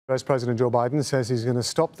US President Joe Biden says he's going to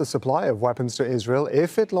stop the supply of weapons to Israel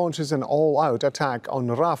if it launches an all-out attack on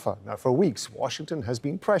Rafah. Now, for weeks, Washington has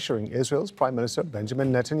been pressuring Israel's Prime Minister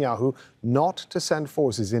Benjamin Netanyahu not to send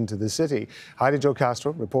forces into the city. Heidi Jo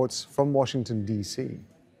Castro reports from Washington, D.C.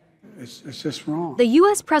 It's just wrong. The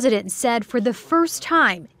U.S. president said for the first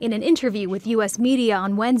time in an interview with U.S. media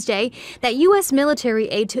on Wednesday that U.S. military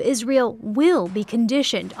aid to Israel will be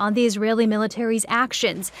conditioned on the Israeli military's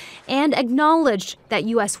actions and acknowledged that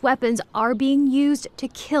U.S. weapons are being used to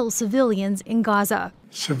kill civilians in Gaza.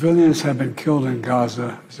 Civilians have been killed in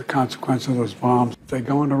Gaza as a consequence of those bombs. They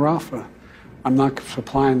go into Rafah. I'm not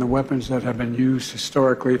supplying the weapons that have been used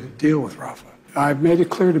historically to deal with Rafah. I've made it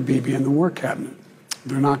clear to Bibi and the War Cabinet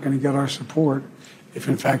they're not going to get our support if,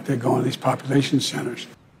 in fact, they go into these population centers.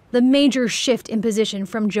 The major shift in position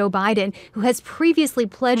from Joe Biden, who has previously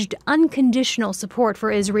pledged unconditional support for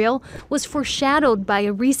Israel, was foreshadowed by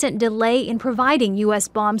a recent delay in providing U.S.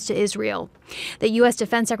 bombs to Israel. The U.S.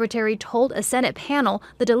 Defense Secretary told a Senate panel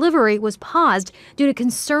the delivery was paused due to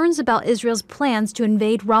concerns about Israel's plans to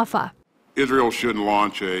invade Rafah. Israel shouldn't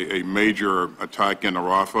launch a major attack into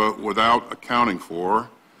Rafah without accounting for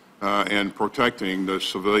and protecting the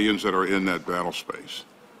civilians that are in that battle space.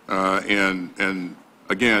 And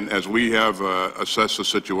again, as we have assessed the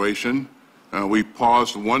situation, we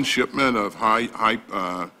paused one shipment of high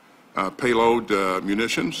payload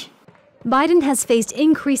munitions. Biden has faced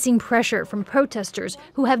increasing pressure from protesters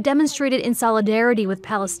who have demonstrated in solidarity with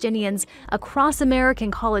Palestinians across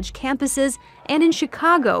American college campuses and in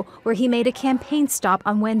Chicago, where he made a campaign stop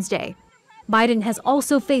on Wednesday. Biden has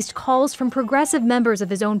also faced calls from progressive members of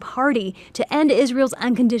his own party to end Israel's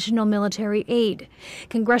unconditional military aid.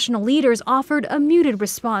 Congressional leaders offered a muted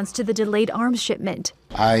response to the delayed arms shipment.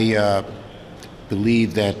 I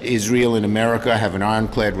believe that Israel and America have an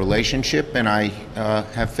ironclad relationship, and I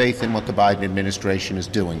have faith in what the Biden administration is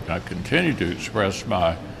doing. I continue to express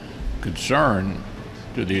my concern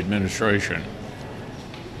to the administration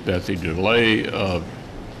that the delay of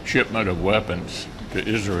shipment of weapons to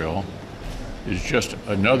Israel is just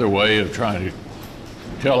another way of trying to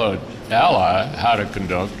tell an ally how to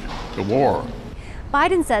conduct the war.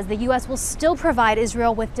 Biden says the U.S. will still provide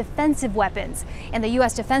Israel with defensive weapons, and the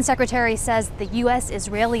U.S. Defense Secretary says the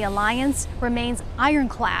U.S.-Israeli alliance remains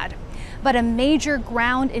ironclad. But a major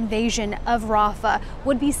ground invasion of Rafah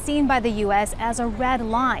would be seen by the U.S. as a red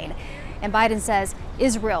line, and Biden says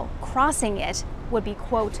Israel crossing it would be,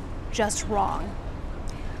 quote, just wrong.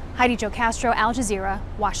 Heidi Jo Castro, Al Jazeera,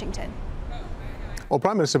 Washington. Well,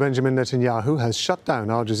 Prime Minister Benjamin Netanyahu has shut down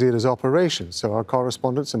Al Jazeera's operations. So our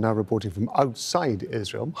correspondents are now reporting from outside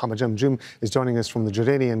Israel. Mohammed Jamjoom is joining us from the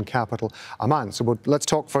Jordanian capital, Amman. So let's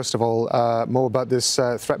talk, first of all, more about this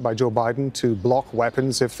threat by Joe Biden to block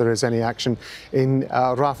weapons if there is any action in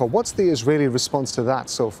Rafah. What's the Israeli response to that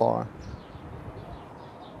so far?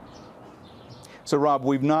 So, Rob,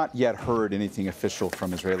 we've not yet heard anything official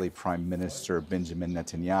from Israeli Prime Minister Benjamin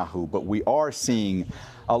Netanyahu, but we are seeing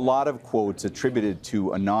a lot of quotes attributed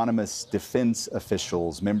to anonymous defense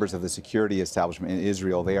officials, members of the security establishment in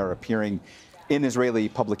Israel. They are appearing in Israeli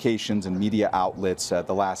publications and media outlets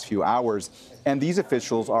the last few hours. And these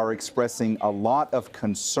officials are expressing a lot of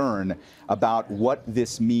concern about what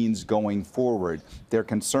this means going forward. They're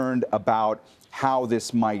concerned about how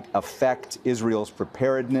this might affect Israel's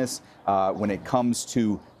preparedness when it comes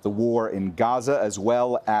to the war in Gaza, as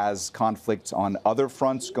well as conflicts on other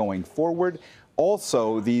fronts going forward.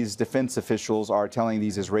 Also, these defense officials are telling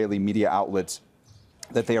these Israeli media outlets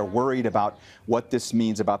that they are worried about what this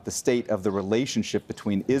means about the state of the relationship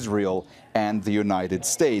between Israel and the United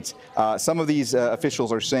States. Some of these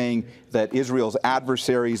officials are saying that Israel's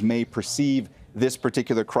adversaries may perceive this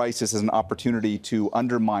particular crisis as an opportunity to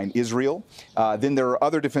undermine Israel. Then there are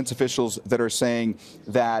other defense officials that are saying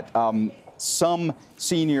that some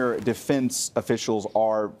senior defense officials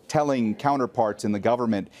are telling counterparts in the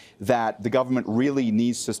government that the government really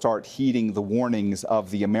needs to start heeding the warnings of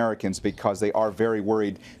the Americans, because they are very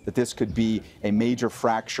worried that this could be a major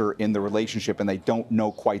fracture in the relationship, and they don't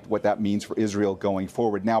know quite what that means for Israel going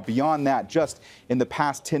forward. Now, beyond that, just in the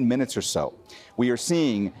past 10 minutes or so, we are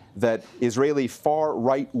seeing that Israeli far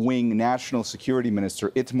right-wing National Security Minister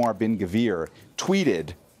Itamar Ben-Gvir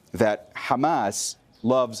tweeted that Hamas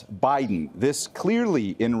loves Biden. This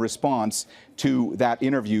clearly in response to that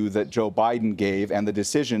interview that Joe Biden gave and the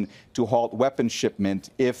decision to halt weapons shipment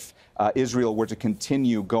if Israel were to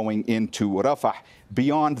continue going into Rafah.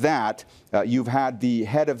 Beyond that, you've had the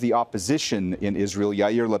head of the opposition in Israel,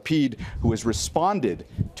 Yair Lapid, who has responded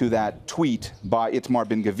to that tweet by Itamar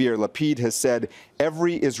Ben-Gvir. Lapid has said,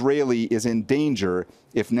 every Israeli is in danger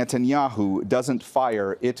if Netanyahu doesn't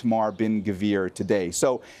fire Itamar Ben-Gvir today.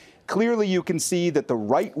 So clearly, you can see that the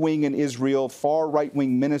right wing in Israel, far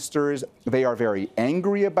right-wing ministers, they are very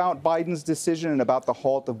angry about Biden's decision and about the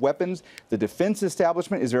halt of weapons. The defense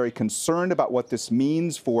establishment is very concerned about what this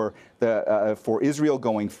means for Israel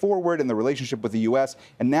going forward and the relationship with the U.S.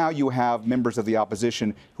 And now you have members of the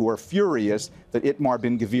opposition who are furious that Itamar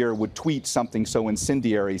Ben-Gvir would tweet something so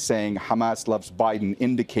incendiary, saying Hamas loves Biden,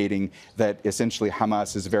 indicating that essentially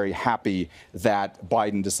Hamas is very happy that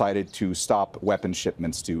Biden decided to stop weapon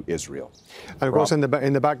shipments to Israel. And of course, in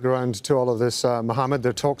the background to all of this, Mohammed,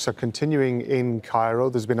 the talks are continuing in Cairo.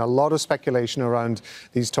 There's been a lot of speculation around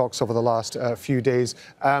these talks over the last few days.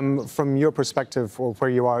 From your perspective, or where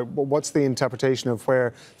you are, what's the interpretation of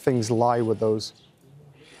where things lie with those?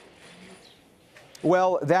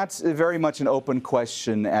 Well, that's very much an open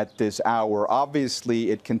question at this hour.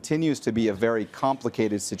 Obviously, it continues to be a very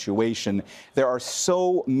complicated situation. There are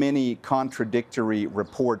so many contradictory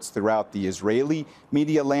reports throughout the Israeli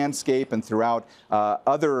media landscape and throughout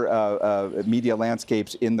other media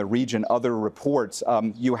landscapes in the region, other reports.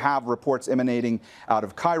 You have reports emanating out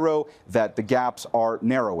of Cairo that the gaps are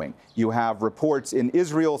narrowing. You have reports in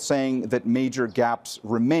Israel saying that major gaps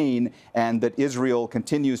remain and that Israel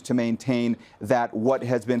continues to maintain that what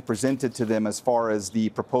has been presented to them as far as the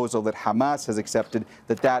proposal that Hamas has accepted,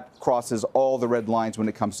 that crosses all the red lines when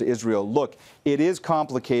it comes to Israel. Look, it is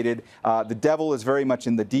complicated. The devil is very much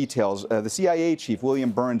in the details. The CIA chief,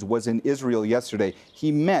 William Burns, was in Israel yesterday.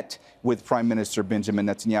 He met with Prime Minister Benjamin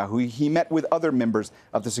Netanyahu. He met with other members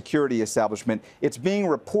of the security establishment. It's being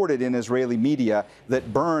reported in Israeli media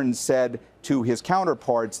that Burns said to his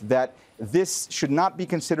counterparts that this should not be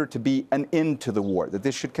considered to be an end to the war, that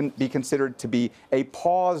this should be considered to be a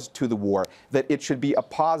pause to the war, that it should be a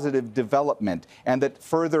positive development, and that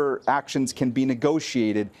further actions can be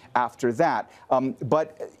negotiated after that.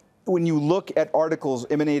 But when you look at articles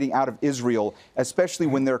emanating out of Israel, especially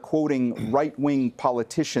when they're quoting right-wing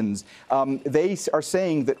politicians, they are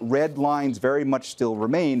saying that red lines very much still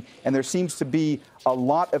remain, and there seems to be a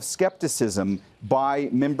lot of skepticism by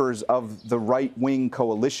members of the right-wing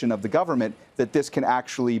coalition of the government that this can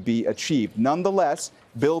actually be achieved. Nonetheless,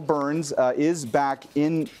 Bill Burns is back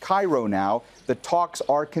in Cairo now. The talks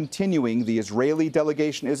are continuing. The Israeli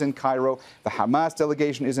delegation is in Cairo. The Hamas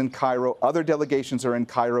delegation is in Cairo. Other delegations are in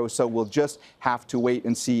Cairo. So we'll just have to wait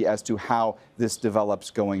and see as to how this develops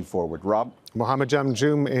going forward. Rob? Mohammed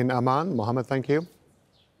Jamjoom in Amman. Mohammed, thank you.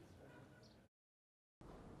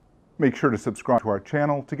 Make sure to subscribe to our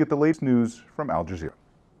channel to get the latest news from Al Jazeera.